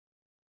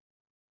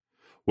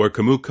Where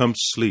Kamookamps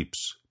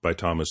Sleeps by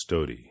Thomas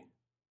Doty.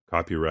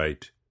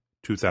 Copyright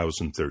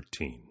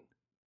 2013.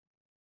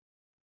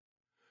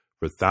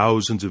 For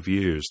thousands of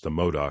years the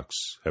Modocs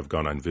have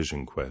gone on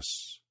vision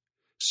quests,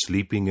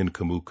 sleeping in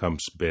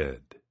Kamookamps'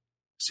 bed,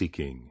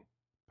 seeking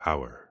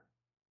power.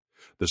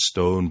 The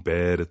stone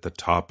bed at the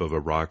top of a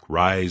rock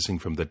rising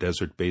from the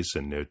desert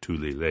basin near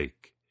Tule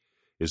Lake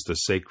is the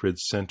sacred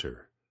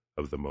center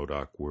of the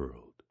Modoc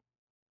world.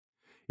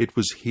 It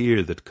was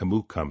here that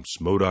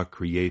Kamookamps, Modoc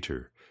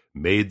creator,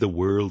 made the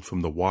world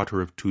from the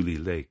water of Tule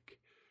Lake,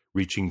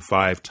 reaching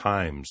 5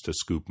 times to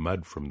scoop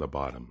mud from the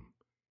bottom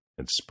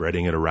and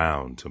spreading it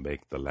around to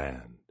make the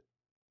land.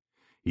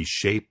 He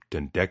shaped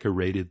and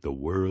decorated the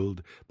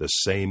world the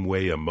same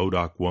way a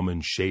Modoc woman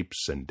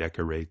shapes and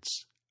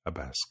decorates a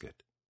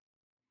basket.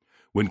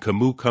 When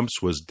Kamookamps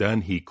was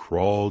done, he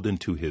crawled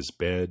into his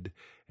bed,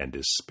 and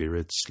his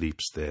spirit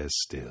sleeps there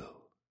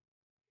still.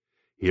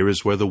 Here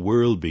is where the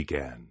world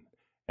began,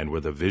 and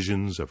where the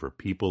visions of her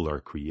people are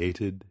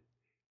created,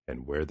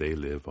 and where they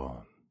live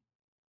on.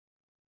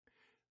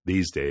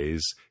 These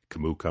days,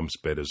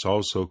 Kamookamps' bed is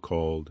also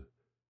called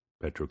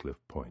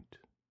Petroglyph Point.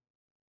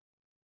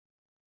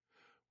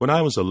 When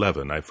I was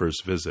 11, I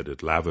first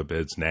visited Lava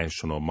Beds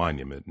National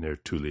Monument near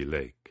Tule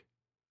Lake.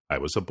 I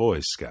was a Boy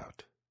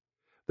Scout.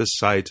 The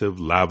sight of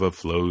lava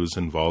flows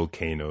and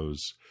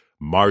volcanoes,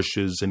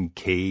 marshes and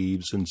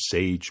caves and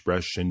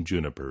sagebrush and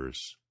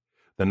junipers,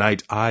 the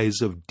night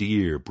eyes of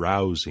deer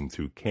browsing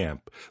through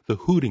camp, the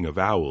hooting of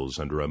owls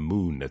under a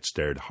moon that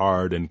stared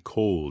hard and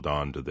cold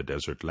onto the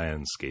desert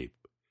landscape.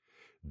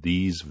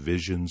 These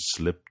visions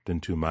slipped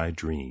into my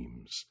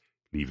dreams,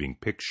 leaving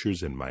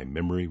pictures in my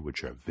memory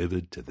which are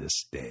vivid to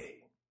this day.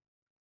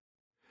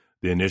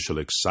 The initial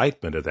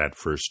excitement of that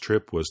first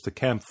trip was the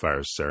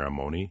campfire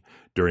ceremony,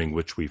 during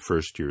which we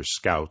first-year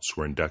scouts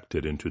were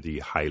inducted into the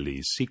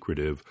highly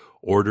secretive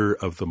Order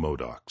of the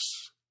Modocs.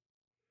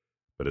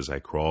 But as I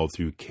crawled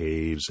through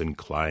caves and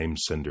climbed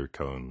cinder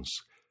cones,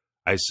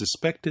 I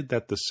suspected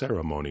that the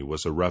ceremony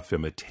was a rough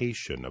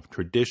imitation of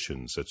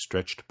traditions that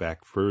stretched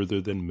back further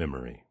than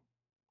memory.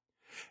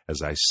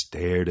 As I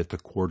stared at the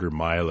 1/4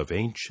 mile of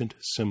ancient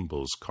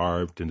symbols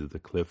carved into the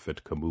cliff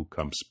at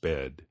Kamookamps'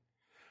 bed,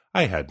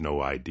 I had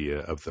no idea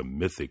of the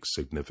mythic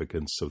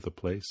significance of the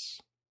place.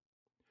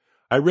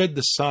 I read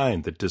the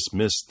sign that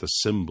dismissed the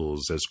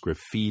symbols as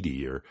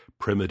graffiti or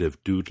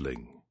primitive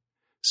doodling,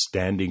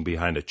 standing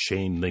behind a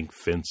chain-link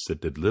fence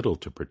that did little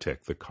to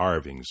protect the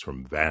carvings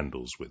from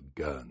vandals with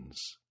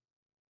guns.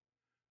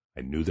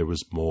 I knew there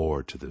was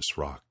more to this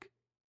rock.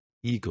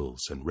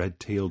 Eagles and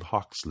red-tailed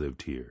hawks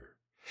lived here,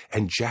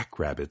 and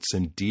jackrabbits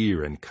and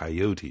deer and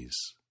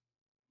coyotes.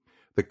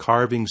 The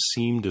carvings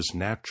seemed as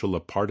natural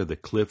a part of the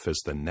cliff as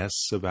the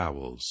nests of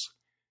owls,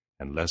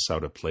 and less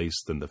out of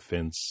place than the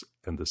fence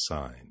and the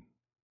sign.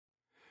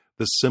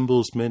 The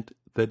symbols meant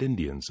that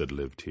Indians had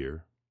lived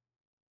here.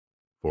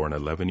 For an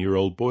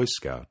 11-year-old Boy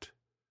Scout,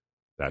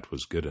 that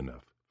was good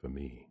enough for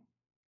me.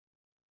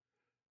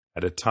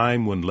 At a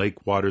time when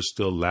lake water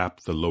still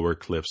lapped the lower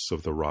cliffs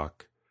of the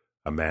rock,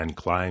 a man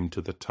climbed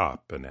to the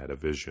top and had a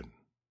vision.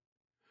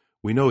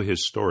 We know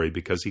his story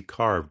because he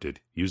carved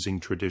it using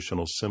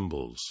traditional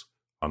symbols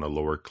on a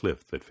lower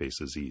cliff that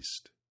faces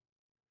east.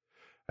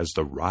 As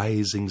the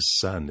rising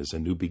sun is a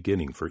new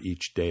beginning for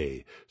each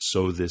day,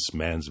 so this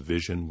man's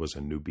vision was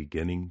a new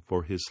beginning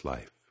for his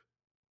life.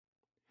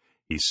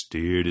 He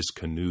steered his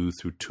canoe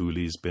through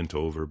tules bent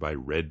over by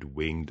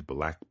red-winged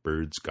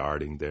blackbirds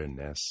guarding their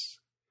nests,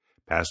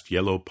 past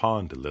yellow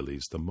pond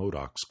lilies the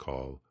Modocs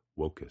call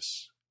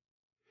wokus.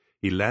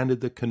 He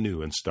landed the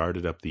canoe and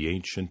started up the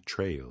ancient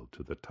trail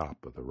to the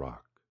top of the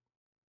rock.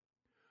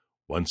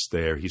 Once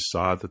there, he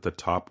saw that the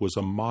top was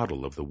a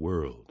model of the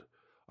world.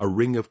 A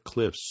ring of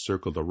cliffs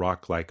circled the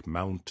rock like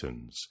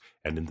mountains,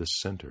 and in the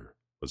center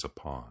was a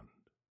pond.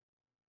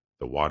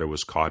 The water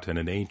was caught in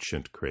an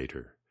ancient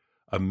crater,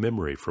 a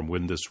memory from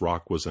when this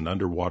rock was an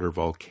underwater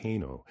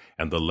volcano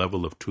and the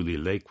level of Tule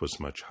Lake was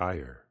much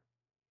higher.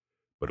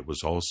 But it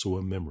was also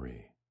a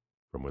memory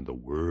from when the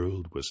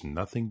world was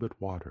nothing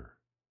but water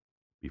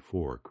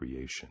before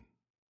creation.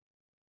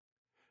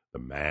 The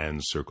man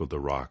circled the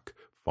rock,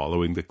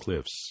 following the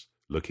cliffs,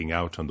 looking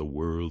out on the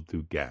world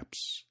through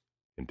gaps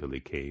until he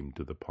came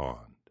to the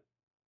pond.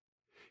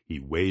 He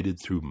waded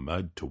through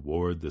mud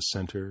toward the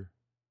center,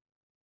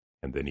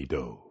 and then he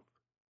dove.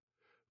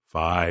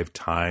 5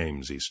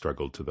 times he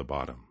struggled to the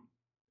bottom.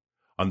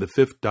 On the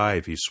 5th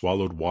dive, he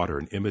swallowed water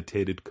and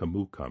imitated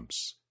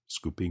Kamookamps,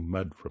 scooping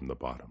mud from the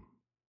bottom.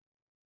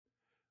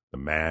 The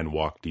man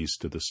walked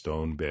east to the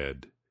stone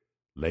bed,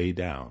 lay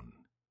down,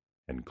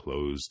 and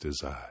closed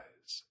his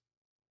eyes.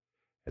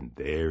 And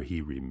there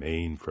he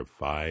remained for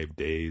 5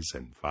 days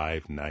and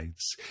 5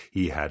 nights.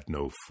 He had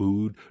no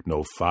food,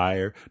 no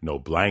fire, no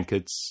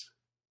blankets,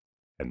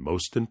 and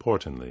most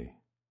importantly,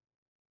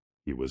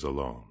 he was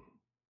alone.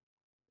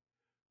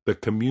 The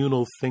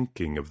communal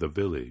thinking of the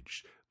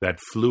village,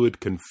 that fluid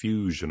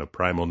confusion of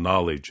primal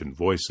knowledge and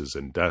voices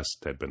and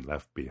dust had been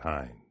left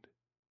behind.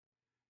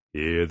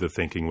 Here the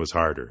thinking was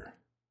harder,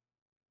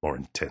 more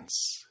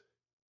intense.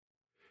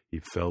 he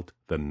felt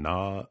the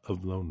gnaw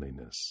of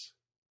loneliness.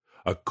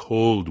 A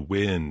cold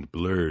wind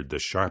blurred the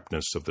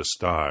sharpness of the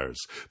stars.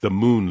 The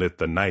moon lit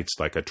the nights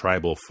like a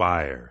tribal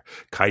fire.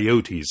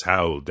 Coyotes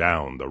howled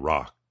down the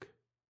rock.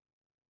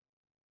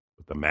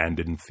 But the man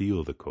didn't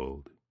feel the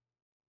cold.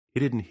 He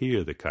didn't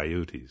hear the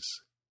coyotes.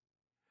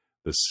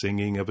 The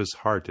singing of his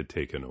heart had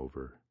taken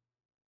over.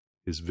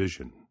 His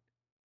vision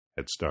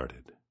had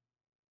started.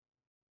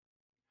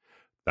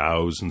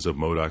 Thousands of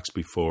Modocs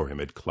before him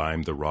had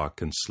climbed the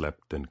rock and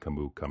slept in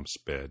Kamookam's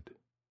bed.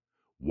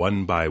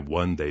 One by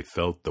one they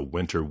felt the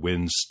winter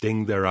wind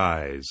sting their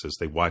eyes as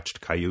they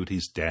watched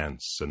coyotes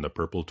dance in the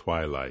purple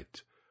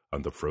twilight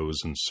on the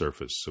frozen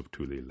surface of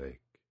Tule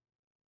Lake.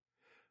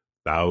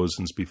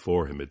 Thousands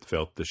before him had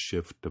felt the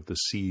shift of the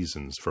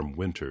seasons from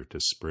winter to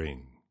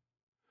spring.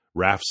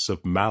 Rafts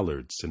of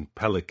mallards and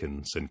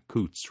pelicans and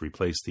coots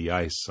replaced the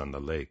ice on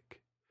the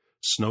lake.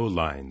 Snow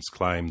lines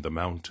climbed the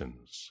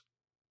mountains.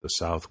 The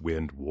south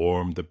wind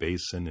warmed the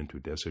basin into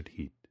desert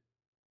heat.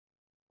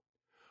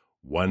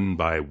 One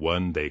by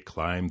one they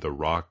climbed the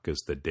rock as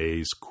the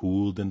days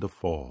cooled into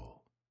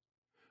fall.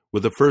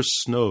 With the first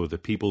snow, the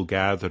people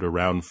gathered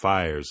around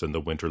fires in the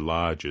winter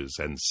lodges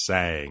and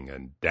sang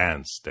and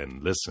danced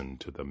and listened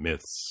to the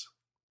myths.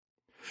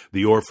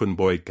 The orphan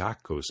boy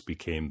Gakos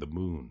became the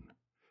moon.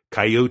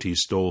 Coyote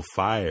stole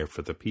fire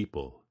for the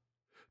people.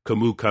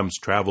 Kamookam's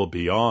traveled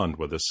beyond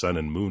where the sun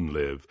and moon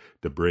live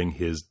to bring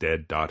his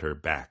dead daughter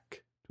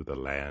back to the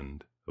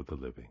land of the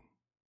living.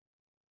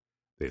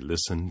 They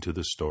listened to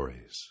the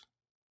stories.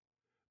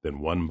 Then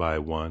one by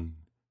one,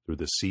 through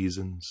the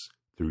seasons,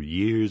 through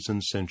years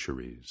and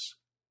centuries,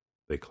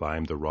 they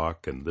climbed the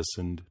rock and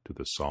listened to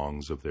the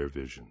songs of their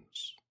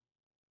visions.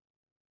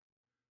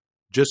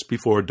 Just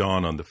before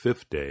dawn on the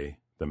 5th day,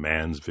 the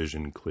man's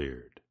vision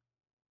cleared.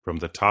 From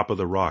the top of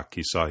the rock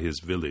he saw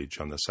his village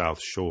on the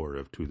south shore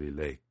of Tule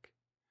Lake.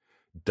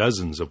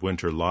 Dozens of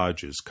winter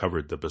lodges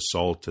covered the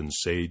basalt and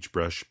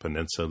sagebrush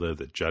peninsula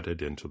that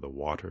jutted into the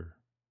water.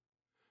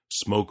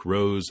 Smoke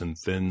rose in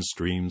thin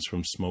streams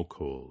from smoke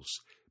holes,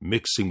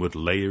 mixing with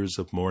layers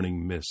of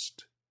morning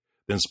mist,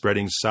 then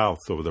spreading south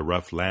over the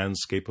rough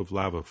landscape of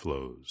lava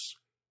flows,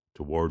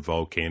 toward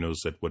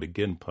volcanoes that would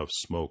again puff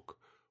smoke,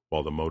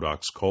 while the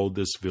Modocs called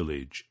this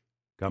village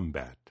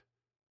Gumbat,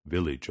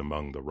 village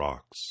among the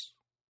rocks.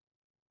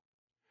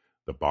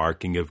 The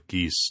barking of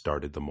geese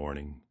started the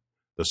morning.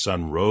 The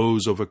sun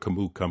rose over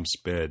Kamookam's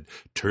bed,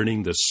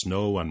 turning the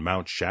snow on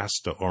Mount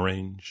Shasta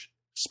orange,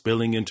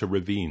 spilling into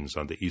ravines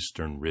on the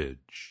eastern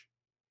ridge.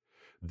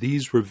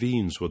 These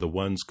ravines were the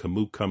ones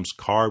Kamookam's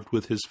carved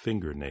with his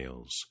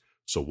fingernails,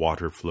 so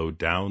water flowed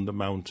down the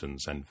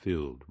mountains and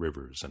filled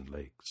rivers and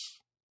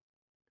lakes.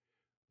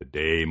 The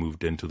day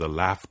moved into the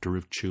laughter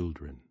of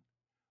children,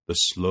 the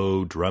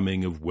slow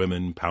drumming of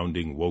women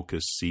pounding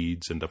wokus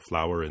seeds into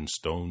flour in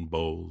stone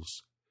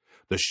bowls,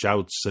 the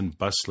shouts and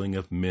bustling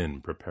of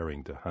men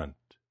preparing to hunt.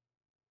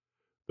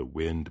 The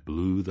wind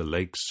blew the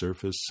lake's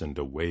surface, and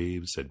the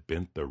waves had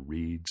bent the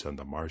reeds on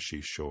the marshy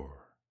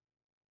shore.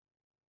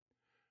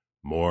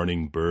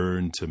 Morning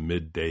burned to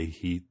midday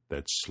heat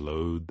that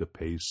slowed the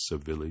pace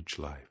of village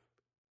life.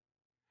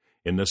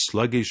 In the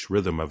sluggish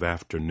rhythm of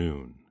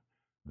afternoon,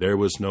 there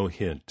was no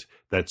hint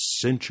that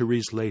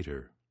centuries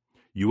later,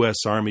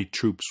 U.S. Army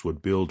troops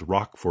would build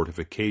rock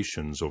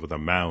fortifications over the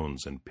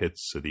mounds and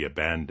pits of the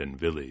abandoned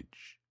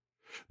village.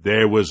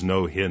 There was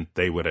no hint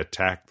they would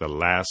attack the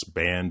last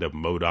band of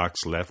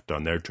Modocs left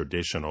on their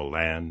traditional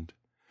land,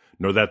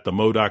 nor that the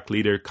Modoc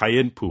leader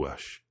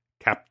Kayinpuash,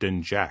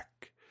 Captain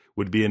Jack,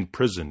 would be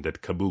imprisoned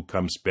at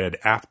Kamookam's bed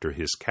after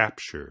his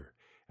capture,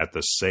 at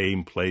the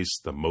same place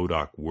the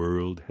Modoc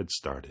world had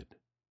started.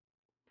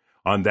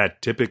 On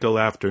that typical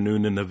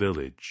afternoon in the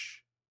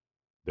village,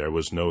 there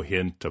was no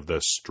hint of the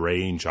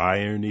strange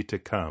irony to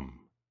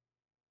come,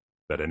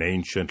 that an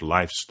ancient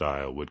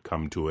lifestyle would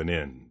come to an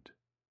end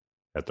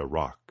at the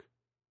rock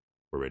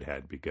where it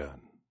had begun.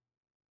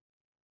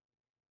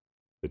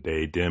 The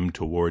day dimmed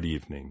toward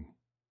evening.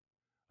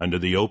 Under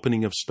the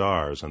opening of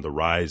stars and the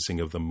rising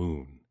of the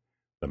moon,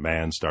 the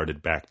man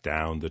started back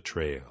down the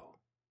trail.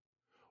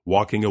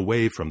 Walking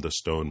away from the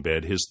stone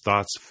bed, his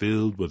thoughts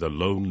filled with a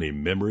lonely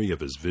memory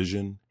of his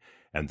vision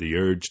and the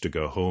urge to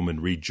go home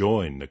and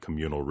rejoin the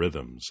communal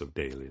rhythms of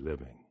daily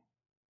living.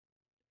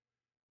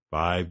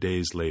 5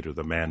 days later,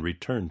 the man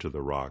returned to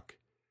the rock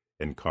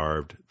and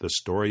carved the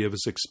story of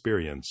his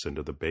experience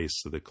into the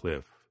base of the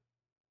cliff.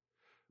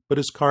 But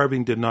his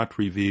carving did not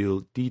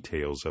reveal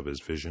details of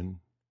his vision.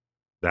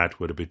 That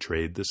would have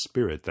betrayed the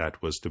spirit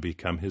that was to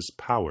become his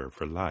power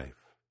for life.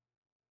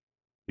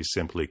 He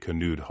simply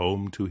canoed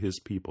home to his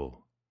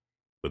people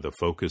with the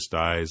focused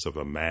eyes of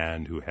a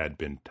man who had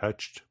been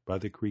touched by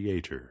the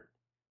Creator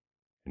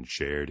and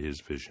shared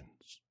his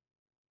visions.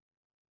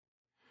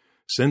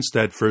 Since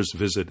that first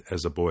visit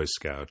as a Boy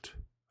Scout,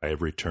 I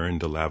have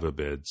returned to lava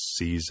beds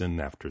season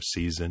after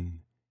season,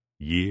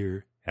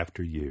 year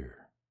after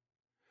year.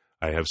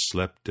 I have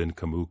slept in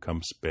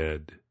Kamookam's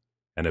bed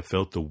and have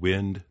felt the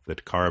wind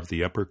that carved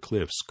the upper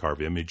cliffs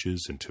carve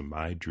images into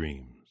my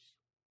dreams.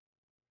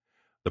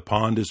 The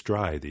pond is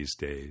dry these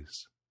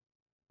days,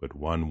 But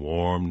one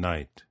warm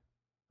night,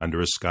 under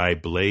a sky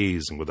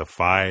blazing with a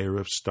fire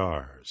of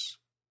stars,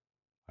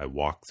 I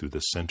walked through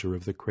the center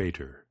of the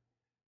crater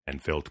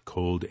and felt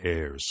cold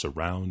air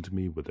surround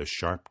me with the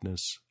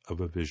sharpness of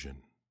a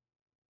vision.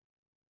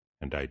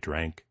 And I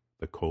drank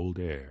the cold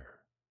air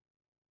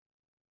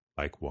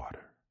like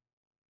water.